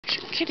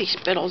Kitty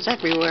spittles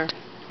everywhere.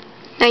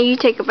 Now you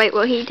take a bite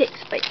while he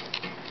takes a bite.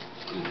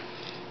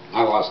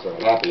 I lost her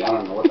happy. I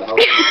don't know what the hell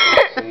she's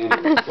saying.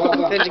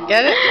 Did you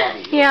get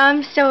it? Yeah,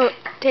 I'm still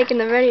taking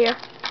the video.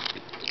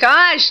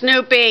 Gosh,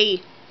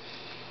 Snoopy!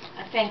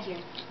 Thank you.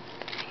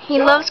 He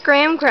loves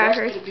graham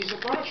crackers. Piece of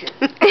furniture.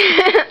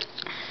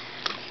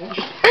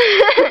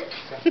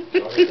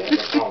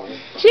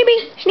 Snoopy,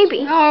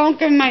 Snoopy, No, don't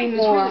give me any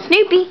more.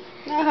 Snoopy,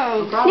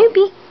 No.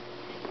 Snoopy.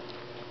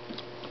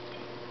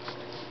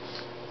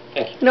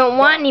 Thank you. Don't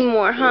want any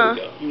more, huh?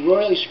 You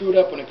royally screwed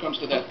up when it comes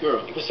to that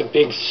girl. It was a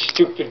big,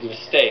 stupid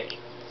mistake.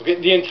 Okay,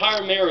 the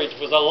entire marriage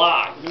was a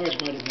lie. The marriage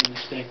might have been a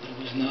mistake, but it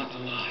was not a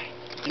lie.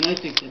 And I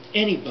think that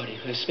anybody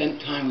who has spent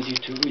time with you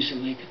two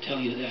recently could tell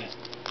you that.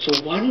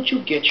 So why don't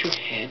you get your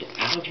head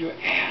out of your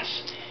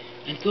ass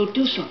and go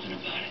do something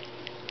about it?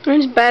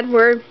 That's a bad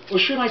word. Or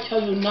should I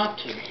tell you not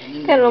to? And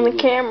then Got it on the you-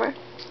 camera.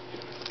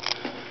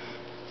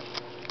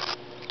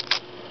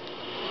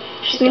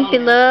 Snoopy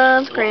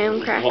loves graham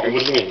What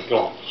crackers. do you mean? Go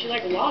on. She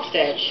lost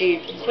it.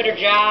 She quit her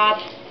job,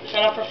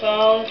 shut off her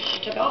phone, she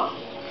took off.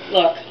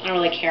 Look, I don't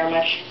really care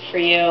much for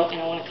you, and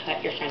I want to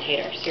cut your friend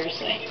Hater,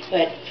 seriously.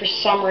 But for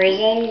some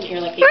reason, you're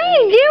like... What are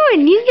you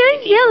doing? He's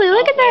getting silly.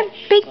 Look at that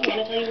big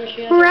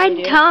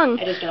red tongue.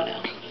 I just don't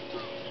know.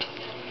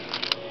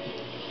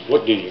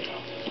 What do you know?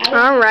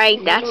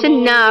 Alright, that's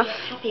enough.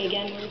 Happy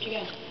again. Where did you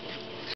go?